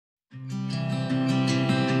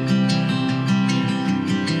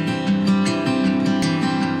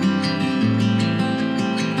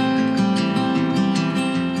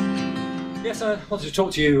wanted to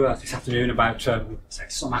talk to you this afternoon about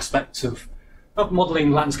some aspects of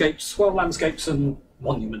modelling landscapes, well, landscapes and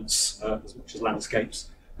monuments as much as landscapes,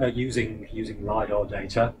 using Lidar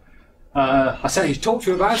data. I said to talk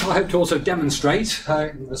to you about, I hope to also demonstrate,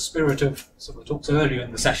 in the spirit of some of the talks earlier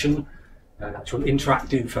in the session, actual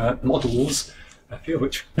interactive models, a few of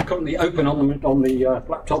which are currently open on the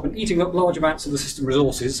laptop and eating up large amounts of the system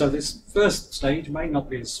resources. So this first stage may not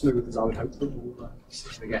be as smooth as I would hope, but we'll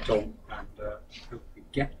certainly get on and hope we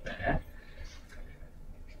get there.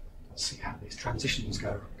 Let's see how these transitions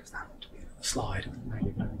go, because that ought to be a slide.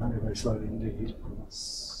 Maybe very, very slowly indeed.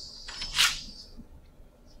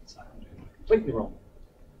 Completely wrong.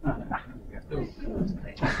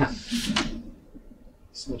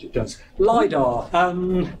 So what it does. Lidar.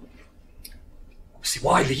 Obviously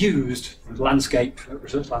widely used in landscape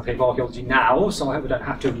research, landscape archaeology now, so I hope I don't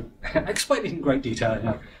have to explain it in great detail. You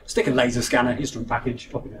know, stick a laser scanner, instrument package,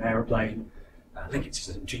 up in an aeroplane, link it to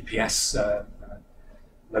some GPS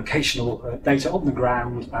locational data on the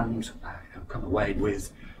ground, and come away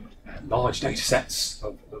with large data sets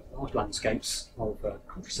of large landscapes of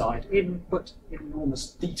countryside in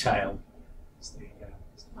enormous detail. That's the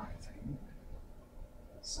main thing.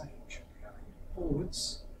 So we should be going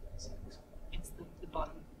forwards.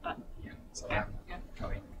 Bottom button. Yeah, so I'm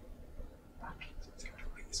going back. So it's going to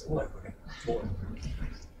read this all over again.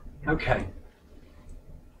 Okay.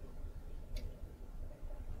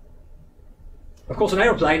 Of course, an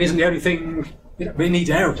aeroplane isn't the only thing we need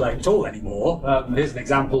an aeroplane at all anymore. Here's an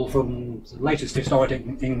example from the latest Historic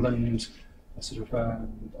England sort of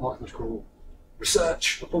archaeological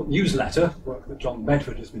research newsletter work that John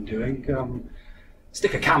Bedford has been doing.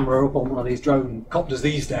 Stick a camera up on one of these drone copters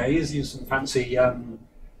these days, use some fancy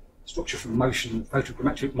structure from motion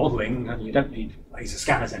photogrammetric modelling, and you don't need laser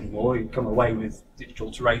scanners anymore. You come away with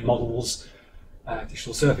digital terrain models,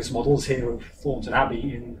 digital surface models here of Thornton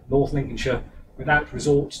Abbey in North Lincolnshire without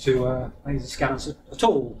resort to laser scanners at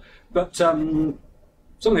all. But some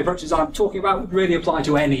of the approaches I'm talking about would really apply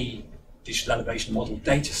to any digital elevation model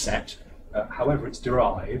data set, however it's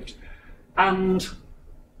derived. And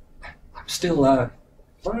I'm still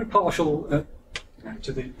very partial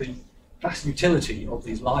to the vast utility of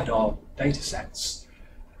these Lidar data sets.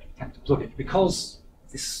 I tend to plug it because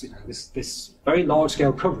this very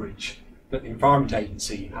large-scale coverage that the Environment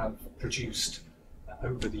Agency have produced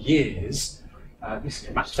over the years. This is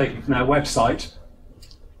a map taken from their website.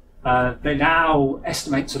 They now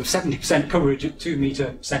estimate sort of 70% coverage at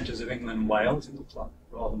 2-metre centres of England and Wales. It looks like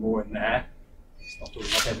rather more in there. It's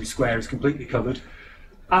not every square is completely covered.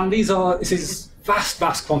 And this is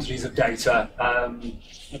vast quantities of data.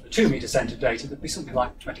 At the 2-metre centre data, there'd be something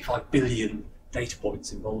like 25 billion data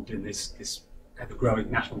points involved in this ever-growing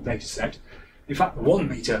national data set. In fact, the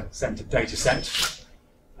 1-metre centre data set,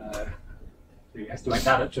 you estimate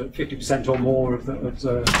that at 50% or more of the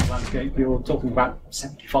landscape, you're talking about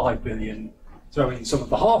 75 billion. Throw in some of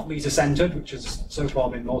the half-metre centred, which has so far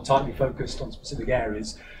been more tightly focused on specific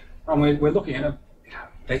areas, and we're looking at a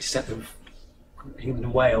data set of England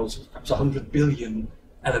and Wales, perhaps 100 billion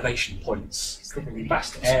elevation points, covering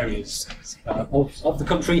vast areas of the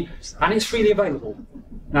country, and it's freely available.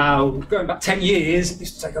 Now, going back 10 years, it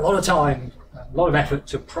used to take a lot of time, a lot of effort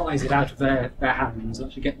to prise it out of their hands, and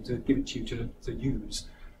actually get them to give it to you to use,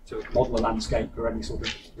 to model a landscape for any sort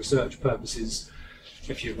of research purposes.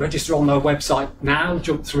 If you register on their website now,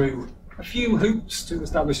 jump through a few hoops to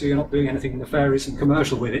establish that you're not doing anything nefarious and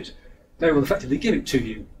commercial with it, they will effectively give it to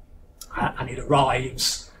you. And it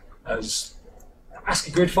arrives as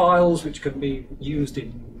ASCII grid files, which can be used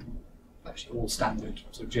in actually all standard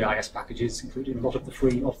sort of GIS packages, including a lot of the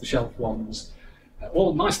free off-the-shelf ones,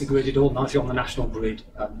 all nicely gridded, all nicely on the national grid,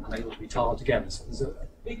 and able to be tiled together. So there's a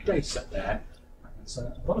big data set there. There's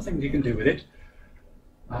a lot of things you can do with it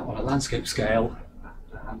on a landscape scale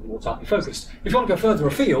and more tightly focused. If you want to go further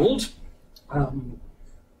afield,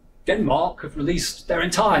 Denmark have released their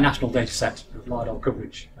entire national data set of LiDAR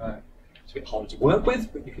coverage. It's a bit hard to work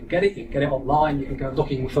with, but you can get it online. You can go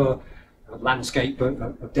looking for a landscape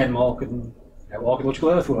of Denmark and archaeological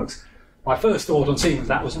earthworks. My first thought on seeing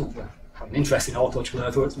that was an interest in archaeological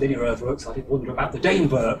earthworks, linear earthworks. I did wonder about the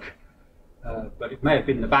Daneberg, but it may have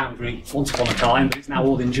been the boundary once upon a time, but it's now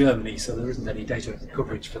all in Germany, so there isn't any data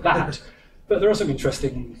coverage for that. But there are some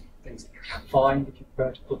interesting things that you can find if you're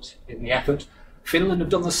prepared to put in the effort. Finland have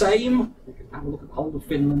done the same. You can have a look at the whole of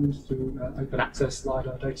Finland through open access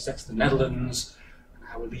LiDAR datasets. The Netherlands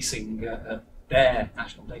are now releasing their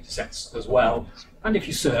national datasets as well. And if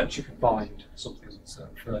you search, you can find something that's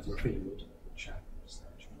further afield, which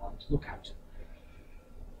you might look at.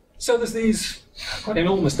 So there's these quite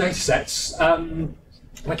enormous datasets.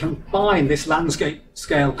 I combine this landscape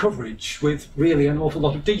scale coverage with really an awful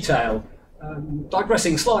lot of detail.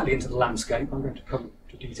 Digressing slightly into the landscape, I'm going to come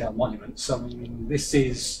to detailed monuments. I mean, this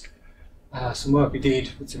is some work we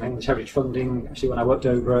did with some English Heritage funding, actually when I worked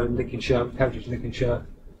over in Lincolnshire, Heritage Lincolnshire,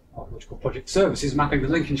 Archaeological Project Services, mapping the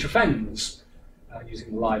Lincolnshire Fens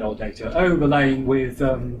using the Lidar data, overlaying with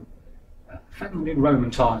found in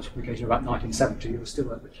Roman times, publication about 1970. It was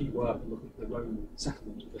still a key work looking at the Roman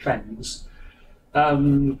settlement of the Fens.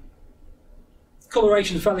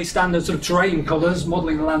 Coloration, fairly standard sort of terrain colours,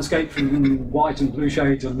 modelling the landscape from white and blue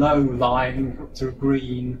shades, a low line up through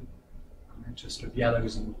green, and then just sort of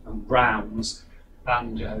yellows and browns,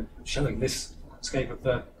 and showing this landscape of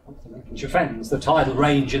the Lincolnshire Fens. The tidal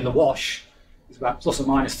range in the Wash is about plus or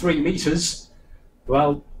minus 3 metres.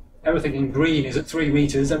 Well, everything in green is at 3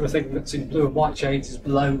 metres, everything that's in blue and white shades is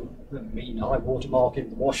below the mean high water mark in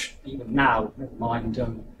the Wash, even now, never mind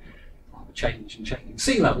climate change and changing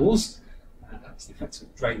sea levels. That's the effects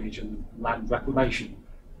of drainage and land reclamation.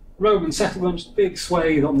 Roman settlements, big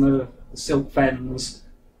swathe on the silt fens,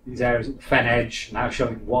 these areas at the fen edge, now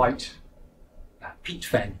showing white. Peat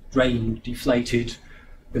fen, drained, deflated,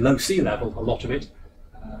 below sea level, a lot of it.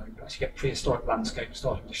 You actually get prehistoric landscapes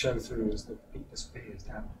starting to show through as the peat disappears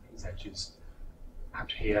down these edges.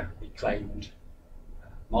 Out here, reclaimed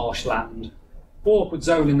marshland, awkward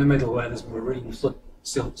zone in the middle where there's marine flood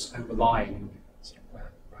silts overlying,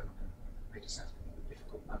 where Roman made a settlement, a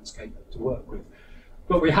difficult landscape to work with.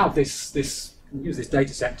 But we have this we use this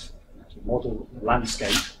data set to model the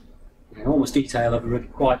landscape in enormous detail over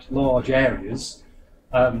quite large areas.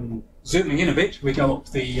 Zooming in a bit, we go up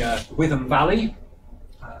the Witham Valley.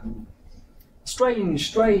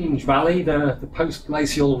 Strange valley, the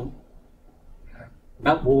post-glacial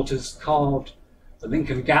meltwaters carved the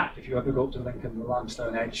Lincoln Gap, if you ever go up to Lincoln, the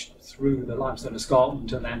limestone edge, through the limestone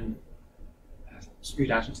escarpment and then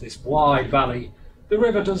spewed out into this wide valley. The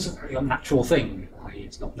river does a very unnatural thing.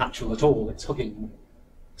 It's not natural at all, it's hugging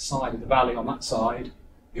the side of the valley on that side.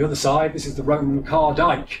 The other side, this is the Roman Car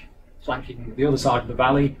Dyke, flanking the other side of the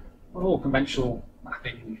valley, on all conventional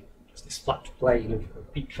mapping, just this flat plane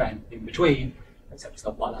of peat fen in between, except it's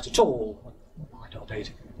not like that at all. Lidar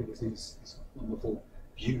data can give us these wonderful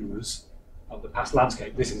views of the past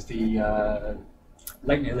landscape. This is the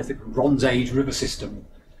late Neolithic and Bronze Age river system.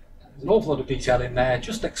 There's an awful lot of detail in there,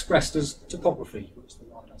 just expressed as topography, which the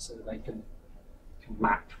Lidar survey can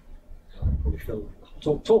map. I'll probably feel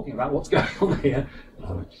talking about what's going on here. I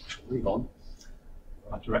shall move on in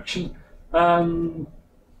the right direction.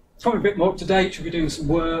 Probably a bit more up to date. We'll be doing some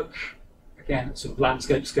work again at sort of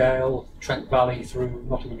landscape scale. Trent Valley through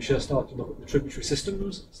Nottinghamshire, started to look at the tributary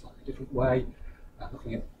systems, a slightly different way,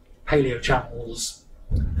 looking at paleo channels,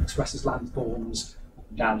 expresses landforms up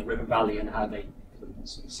and down the river valley and how they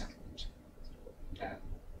influence sort of settlement down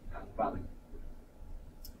the valley.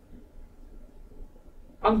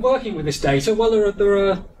 I'm working with this data. Well, there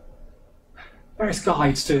are various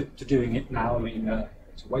guides to doing it now. I mean,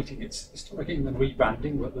 it's awaiting its historic England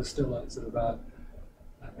rebranding, but there's still a sort of a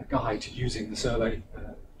guide to using the survey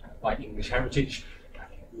by English Heritage. You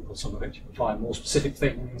can Google some of it, you can find more specific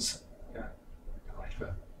things. A guide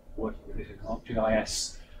for working with it in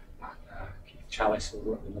ArcGIS. Keith Chalice, who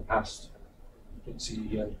worked in the past,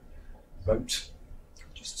 CEO, wrote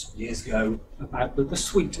just some years ago about the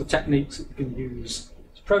suite of techniques that you can use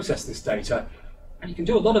to process this data. And you can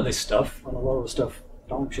do a lot of this stuff, and a lot of the stuff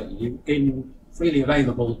that I'm showing you, in freely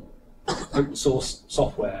available open source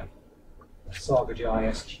software. Saga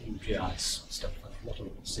GIS, QGIS stuff. A lot of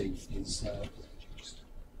what you see is just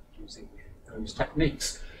using those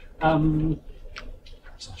techniques. Perhaps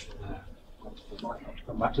I might have to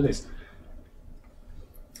come back to this.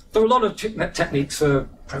 There are a lot of techniques for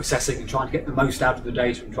processing and trying to get the most out of the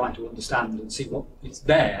data and trying to understand and see what is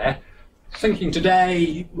there. Thinking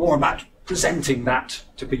today more about presenting that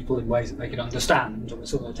to people in ways that they can understand, and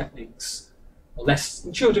some of the techniques are less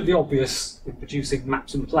intuitively obvious in producing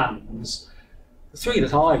maps and plans. The three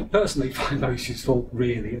that I personally find most useful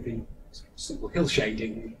really are the simple hill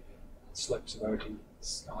shading, slope severity,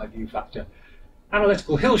 sky view factor.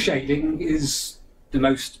 Analytical hill shading is the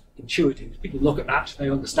most intuitive. People look at that, they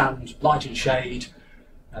understand light and shade,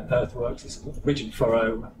 earthworks, this ridge and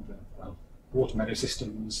furrow, and water meadow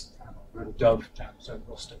systems, River Dove, Stone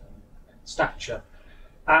Gloucester, and Staffordshire,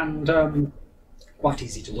 and quite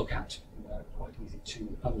easy to look at, quite easy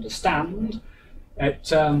to understand. It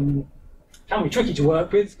can be tricky to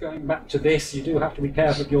work with. Going back to this, you do have to be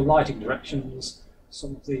careful of your lighting directions.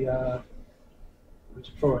 Some of the ridge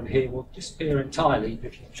and furrow in here will disappear entirely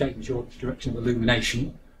if you change your direction of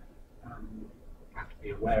illumination. You have to be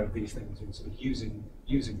aware of these things in sort of using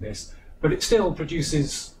this. but it still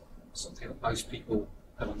produces something that most people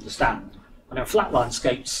can understand. And in flat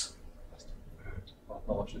landscapes, quite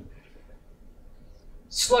largely.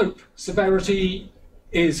 Slope severity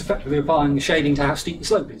is effectively applying the shading to how steep the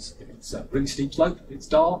slope is. If it's a really steep slope, it's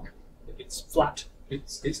dark. If it's flat,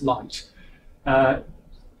 it's light.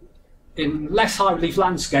 In less high relief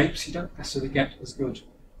landscapes, you don't necessarily get as good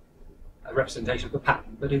a representation of the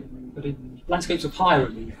pattern, but in landscapes of high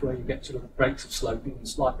relief, where you get sort of breaks of slope, even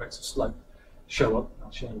slight breaks of slope show up.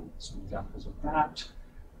 I'll show you some examples of that.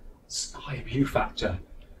 Sky view factor,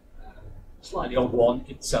 slightly odd one.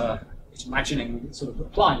 It's imagining sort of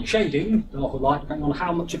applying shading, dark or light, depending on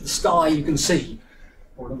how much of the sky you can see.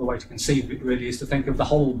 Or another way to conceive of it really is to think of the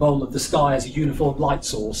whole bowl of the sky as a uniform light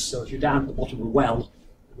source. So if you're down at the bottom of a well,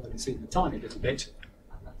 you've only seen a tiny little bit,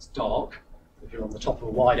 and that's dark. If you're on the top of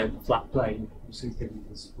a wide open flat plain, you see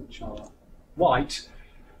things which are white,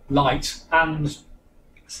 light, and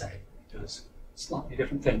say it does slightly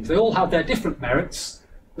different things. They all have their different merits.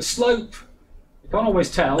 The slope, you can't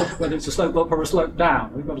always tell whether it's a slope up or a slope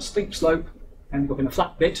down. We've got a steep slope, ending up in a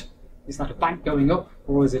flat bit. Is that a bank going up,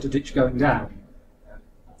 or is it a ditch going down?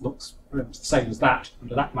 It looks very much the same as that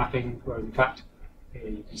under that mapping, where in fact here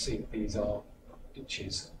you can see that these are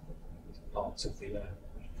ditches, these are parts of the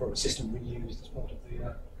for a system reused as part of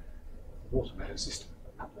the water meadow system.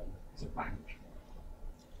 That one is a bank.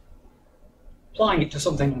 Applying it to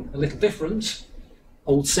something a little different,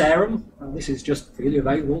 Old Sarum, and this is just freely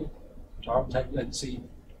available latency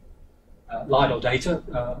Lidar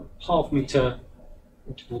data, half-meter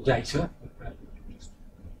interval data, just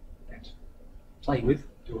play with,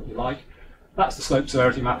 do what you like. That's the slope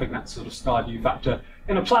severity mapping, that sort of sky view factor.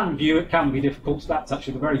 In a plan view, it can be difficult. That's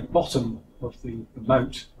actually the very bottom of the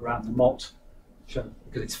moat around the motte, because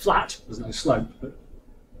it's flat, there's no slope, but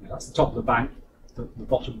that's the top of the bank, the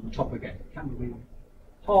bottom and the top again. It can be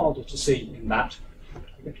harder to see in that.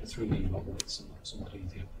 To get to a 3D model, it's somewhat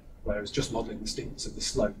easier. Whereas just modelling the steepness of the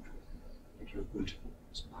slope gives you a good,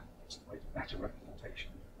 better representation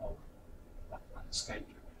of that landscape.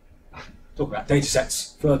 Talk about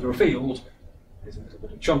datasets further afield. There's a little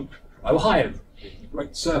bit of chunk from Ohio, the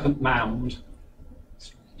Great Serpent Mound,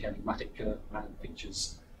 enigmatic mound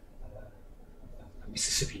features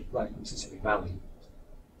Mississippi Plain, Mississippi Valley,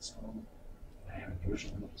 so on. There in the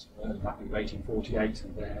original mapping of 1848,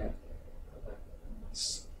 and there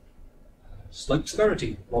this slope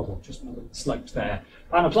severity model, just modelling the slopes there,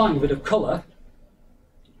 and applying a bit of colour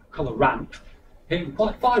ramp, here with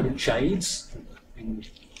quite vibrant shades, in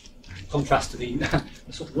contrast to the,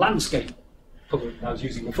 the sort of landscape colour I was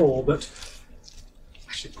using before, but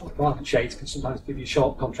actually quite vibrant shades can sometimes give you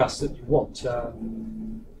sharp contrasts that you want. I'll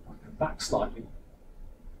go back slightly,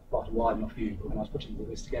 quite a wide enough view, but when I was putting all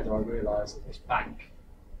this together I realised that this bank,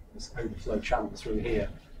 this overflow channel through here,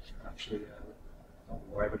 actually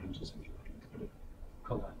more evident as we put a bit of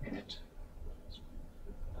colour in it.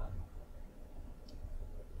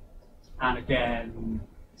 And again,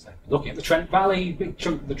 so looking at the Trent Valley, big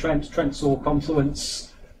chunk of the Trent Soar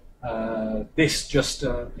confluence. This just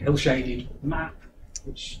a hill-shaded map,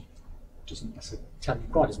 which doesn't necessarily tell you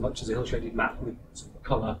quite as much as a hill-shaded map with some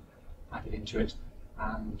colour added into it,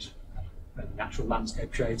 and natural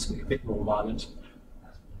landscape shades, something a bit more violent.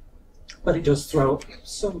 But it does throw up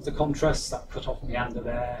some of the contrasts, that cut-off meander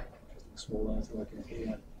there, small earthwork in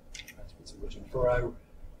here, bits of ridge and furrow.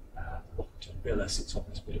 Look to Villa sits on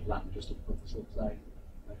this bit of land just above the sort of plain,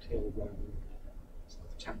 that hill road, so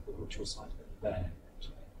the temple ritual site there,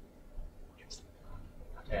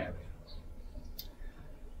 that area.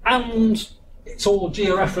 And it's all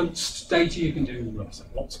georeferenced data. You can do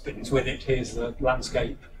lots of things with it. Here's the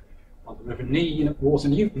landscape on the River Nene at Water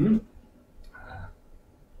Newton.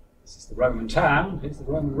 This is the Roman town. Here's the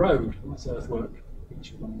Roman road. Nice earthwork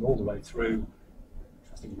feature running all the way through.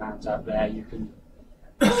 Interesting mounds out there. You can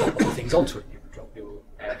drop other things onto it. You can drop your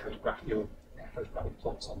air photographic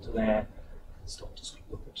plots onto there and start to sort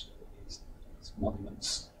of look at these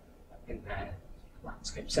monuments in their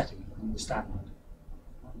landscape setting and understand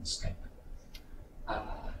landscape. I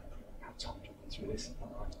have time to run through this.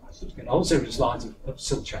 I sort of get a whole series of slides of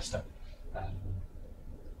Silchester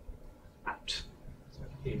mapped. So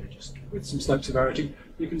here, just with some slope severity,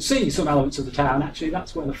 you can see some elements of the town. Actually,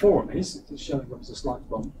 that's where the forum is. It's showing up as a slight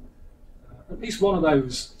bump. At least one of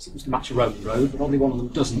those seems to match a Roman road, but only one of them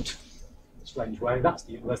doesn't. In a strange way, that's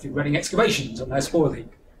the University of Reading excavations on their spoil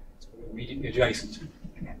heap. It's immediately adjacent.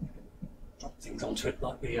 Again, drop things onto it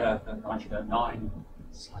like the 1909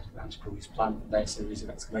 site of Antiquaries plan from their series of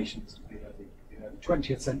excavations in the early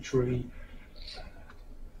 20th century.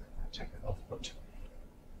 Check that off, but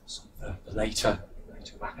some of the later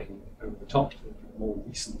mapping over the top, the more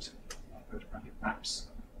recent maps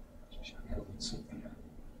showing elements of the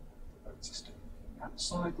road system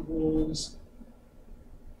outside the walls.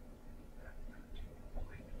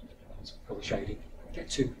 Colour shading. Get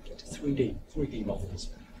to 3D models.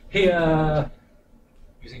 Here,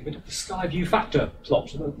 using a bit of the sky view factor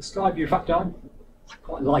plot. The sky view factor, I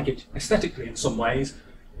quite like it aesthetically in some ways.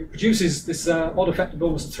 It produces this odd effect of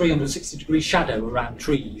almost a 360-degree shadow around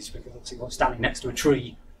trees, because obviously you're standing next to a tree,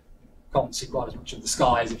 you can't see quite as much of the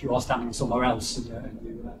sky as if you are standing somewhere else and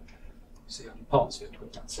you see only parts of it,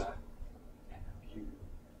 but that's a view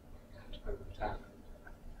over the town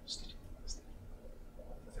and stitching the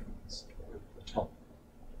things over the top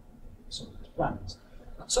of some of those plans.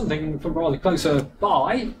 That's something from rather closer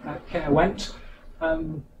by, Care went. I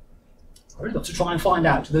really got to try and find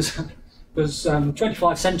out. There's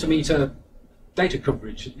 25 centimetre data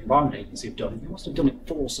coverage that the Environment Agency have done. They must have done it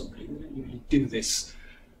for somebody. They don't usually do this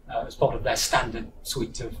as part of their standard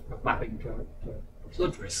suite of mapping for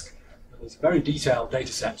flood risk. But there's a very detailed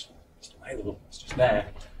data set just available. It's just there.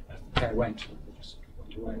 Care went. They just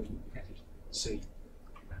went away and get it and see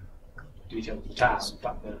the detail of the town. In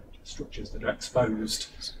fact, the structures that are exposed,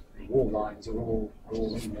 the wall lines are all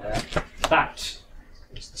in there. That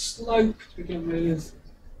is the slope to begin with.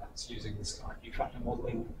 That's using the sky view factor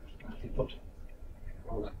modelling. They put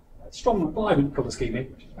a strong and vibrant colour scheme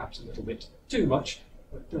in, which is perhaps a little bit too much,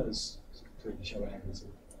 but does clearly show areas of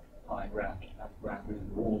high ground and ground within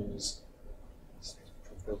the walls. It's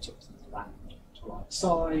built up to the land to either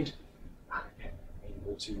side, and again,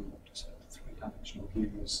 able to just have three-dimensional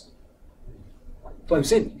views. Like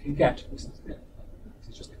close in, you can get. This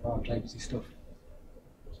is just the Environment Agency stuff.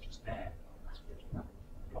 It's just there.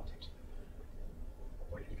 Plotted.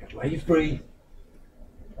 Where you go to Avebury,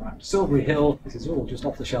 around to Silbury Hill. This is all just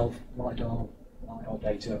off-the-shelf Lidar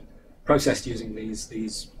data, processed using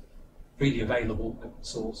these freely available open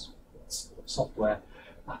source software.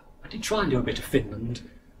 I did try and do a bit of Finland.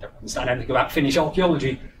 Don't understand anything about Finnish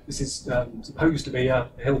archaeology. This is supposed to be a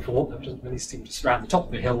hill fort that doesn't really seem to surround the top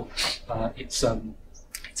of the hill. It's a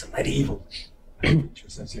medieval, which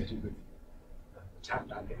is associated with the town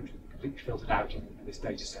down here, which is completely filtered out in this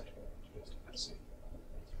data set. Let's see,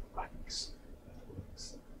 banks,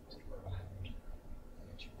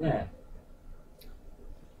 there.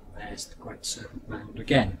 There's the Great Serpent Mound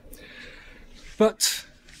again. But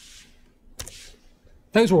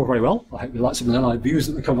those are all very well. I hope you like some of the live views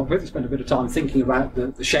that they come up with. I spent a bit of time thinking about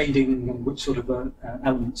the shading and which sort of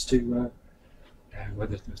elements to,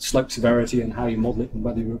 whether the slope severity and how you model it and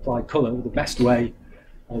whether you apply colour, the best way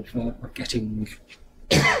of getting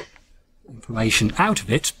information out of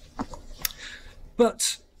it.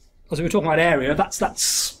 But as we were talking about area, that's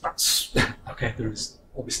okay. There's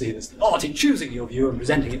the art in choosing your view and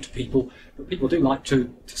presenting it to people, but people do like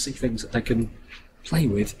to see things that they can play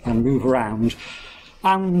with and move around.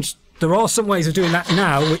 And there are some ways of doing that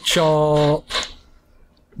now which are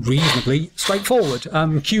reasonably straightforward.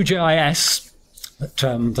 QGIS that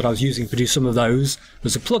I was using to produce some of those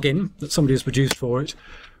was a plugin that somebody has produced for it,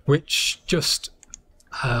 which just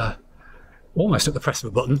almost at the press of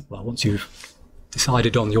a button, well, once you've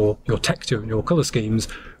decided on your texture and your colour schemes,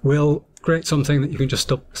 will create something that you can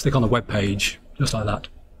just stick on a web page, just like that.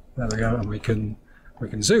 There we go, and we can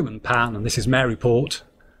zoom and pan, and this is Maryport.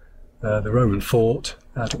 The Roman fort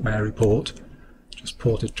out at Maryport, just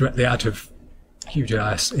ported directly out of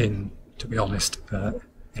QGIS in, to be honest, in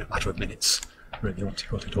a matter of minutes, really, once you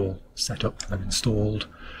got it all set up and installed.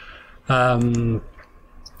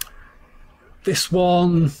 This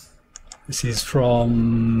is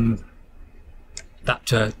from that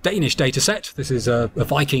Danish data set. This is a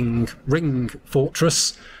Viking ring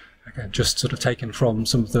fortress, again, just sort of taken from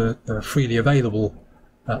some of the freely available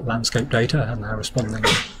landscape data, and now responding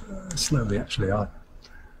slowly. Actually, I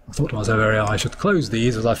thought to myself, I should close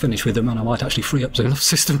these as I finish with them, and I might actually free up enough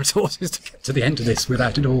system resources to get to the end of this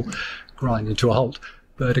without it all grinding to a halt.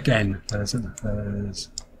 But again, there's just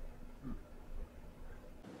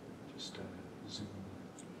zoom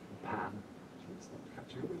and pan. It's not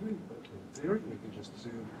catching up with me, but in theory we can just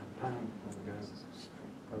zoom and pan and go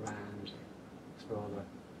around, explore the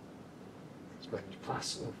strange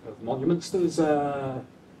class of monuments. There's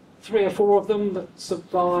 3 or 4 of them that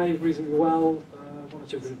survive reasonably well. 1 or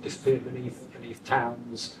 2 have disappeared beneath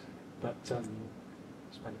towns, but spend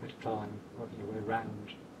a bit of time working your way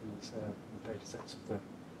around these data sets of the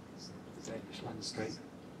Danish landscape.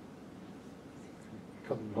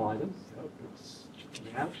 Come by them. Oh, it's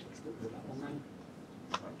checking out. Let's look at that one then.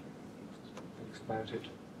 Thinks about it.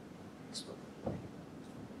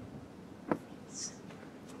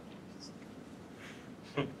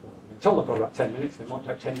 Told I've got about 10 minutes. It might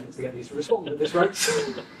take 10 minutes to get these to respond at this rate.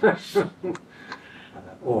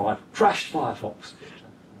 or I've crashed Firefox.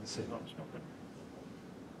 Let's see. The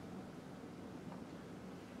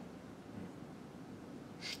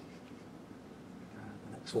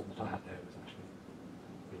next one that I had there was actually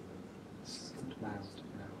the second mound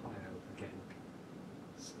in Ohio again.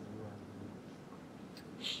 So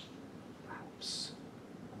perhaps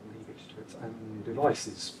I'll leave it to its own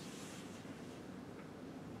devices.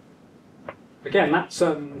 Again, that's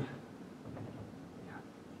fairly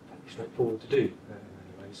straightforward to do.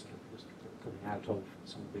 Anyway, sort of just coming out of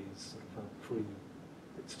some of these sort of, free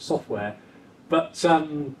bits of software. But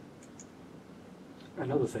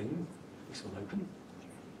another thing, this will open.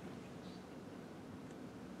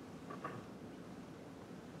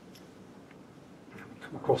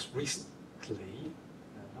 Come across recently, in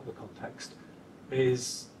another context,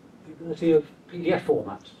 is the ability of PDF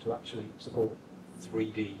format to actually support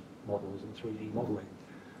 3D models and 3D modelling.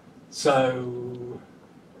 So,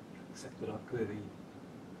 except that I've clearly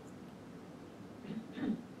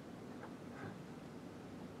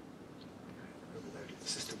overloaded the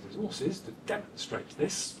system resources to demonstrate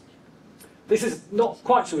this. This is not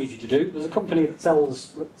quite so easy to do. There's a company that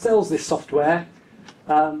sells this software.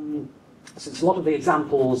 Since a lot of the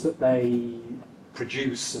examples that they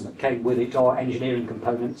produce and that came with it are engineering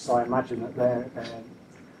components, I imagine that their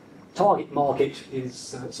target market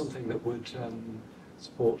is something that would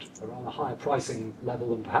support around a higher pricing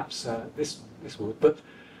level than perhaps this would. But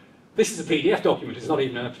this is a PDF document. It's not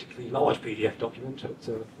even a particularly large PDF document at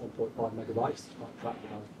 1.5 megabytes, despite the fact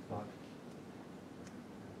that I've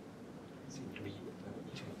seemed to be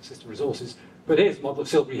eating up the system resources. But here's the model of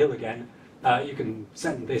Silbury Hill again. You can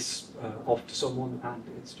send this off to someone, and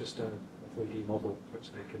it's just a 3D model which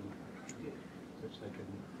they can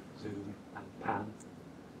zoom and pan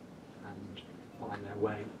and find their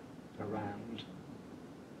way around.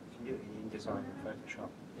 Can you do it in InDesign and Photoshop?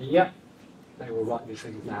 Yeah, they will write these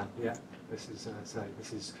things now. Yeah, this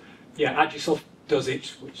is Agisoft does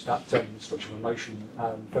it, which that structural motion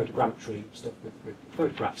photogrammetry stuff with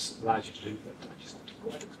photographs allows you to do, but Agisoft is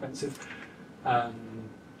quite expensive.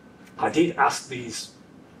 I did ask these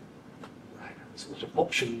sort of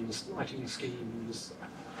options, lighting schemes,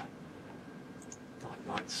 night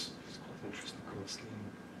lights, it's quite an interesting colour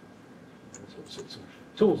scheme. There's all sorts of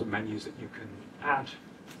tools and menus that you can add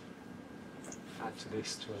to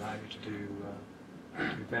this to allow you to do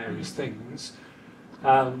various things.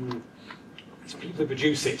 These people who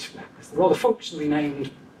produce it, it's the rather functionally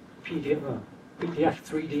named PDF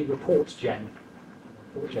 3D report generator,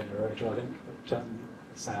 I think. But,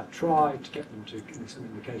 so I've tried to get them to give me some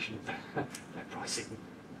indication of their pricing.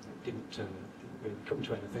 It didn't really come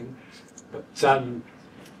to anything. But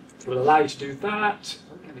it will allow you to do that.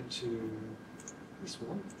 I'll get into this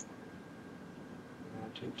one.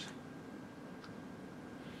 Without it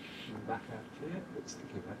coming back out of here. It's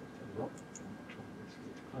thinking about it a lot.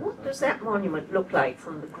 What does that monument look like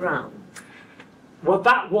from the ground? Well,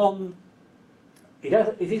 that one, it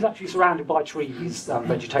is actually surrounded by trees and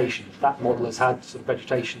vegetation. That model has had sort of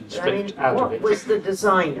vegetation stripped out of it. What was the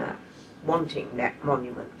designer wanting that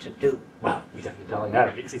monument to do? Well, we don't entirely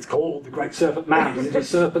know. It's called the Great Serpent Mound. Is it a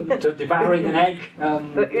serpent devouring an egg?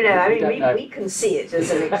 But you know, I mean, we can see it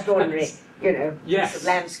as an extraordinary, you know, piece of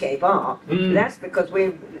landscape art. That's because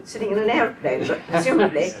we're sitting in an airplane. But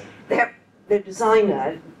presumably, the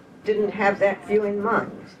designer didn't have that view in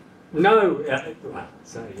mind. No. Well,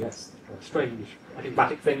 so yes, strange,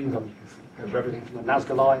 enigmatic things. I mean, you can see everything from the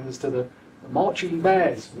Nazca lines to the Marching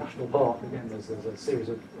Bears National Park. Again, there's a series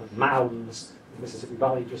of mounds in the Mississippi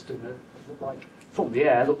Valley, just in look like, from the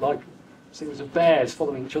air, look like a series of bears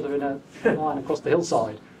following each other in a line across the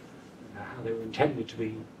hillside. How they were intended to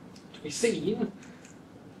be seen, how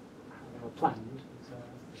they were planned,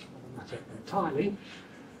 is another matter entirely.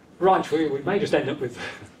 Right, we may just end up with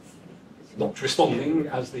not responding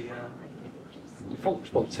as the default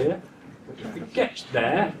response here. But if we get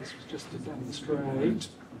there, this was just to demonstrate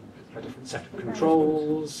a different set of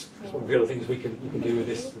controls. That's one of the other things you can do with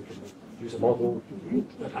this. We can use a model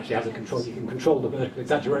that actually has a control. You can control the vertical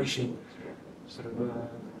exaggeration sort of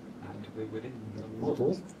actively within the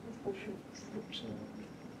model.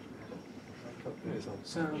 There's our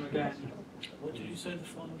sound again. What did you say the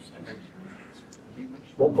final second?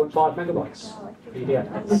 1.5 megabytes PDF.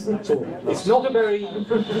 That's all. It's not a very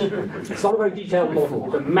detailed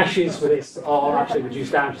model. The meshes for this are actually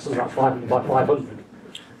reduced down to something like 500 by 500.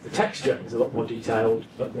 The texture is a lot more detailed,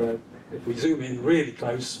 but if we zoom in really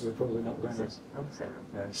close, we're probably not going to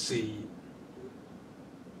see.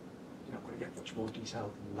 You're not going to get much more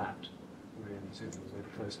detail than that. Really zooming really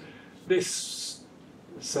close. This,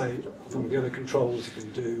 let's say, some of the other controls you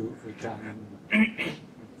can do, we can.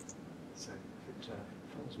 So if it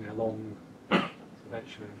along,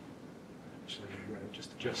 eventually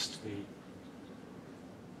just adjust the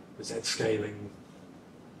Z scaling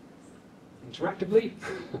interactively.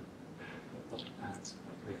 Not as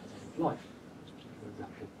quickly as I would like, for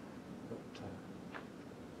example. But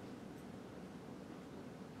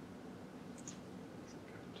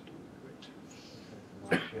I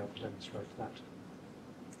might be able to demonstrate that.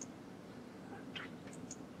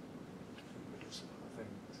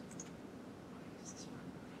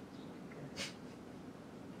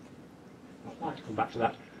 I'd like to come back to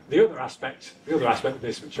that. The other aspect of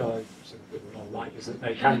this, which I sort of don't like, is that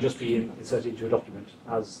they can just be inserted into a document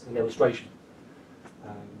as an illustration.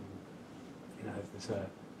 You know,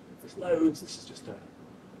 there's loads. This is just a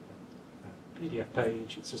PDF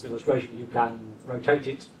page. It's just an illustration. You can rotate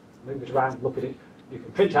it, move it around, look at it. You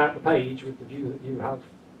can print out the page with the view that you have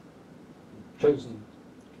chosen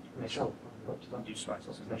yourself. You slice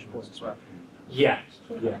off the measurements as well. Yeah,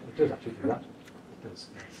 it does actually do that. It does.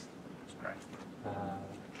 Yes. Great.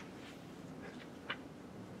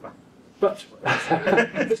 But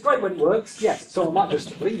it's great when it works, yes. So I might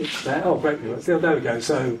just leave it there. Oh, great, it works. There we go.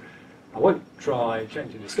 So I won't try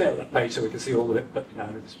changing the scale of that page so we can see all of it, but you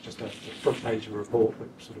know, it's just a front page of a report, but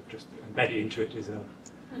sort of just embedded into it is a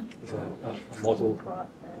model that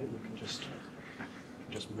you can just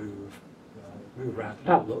move around and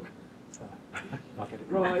have a look. I'll get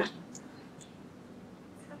it right.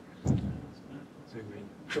 Zoom in.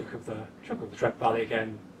 Chunk of the Trent Valley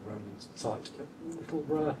again. Roman site. Little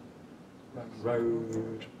Roman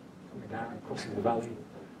road coming down, crossing the valley.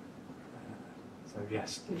 So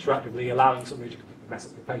yes, interactively allowing somebody to mess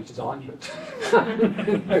up the page design,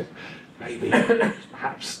 but maybe,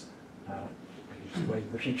 perhaps, just the way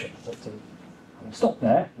of the future. But I'm going to stop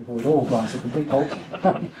there before we all glance at the complete halt.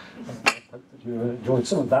 Hope that you enjoyed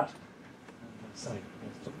some of that. So,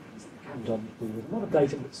 it's can done with a lot of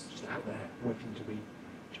data that's just out there waiting to be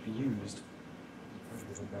used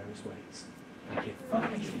in various ways. Thank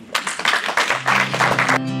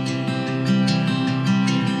you.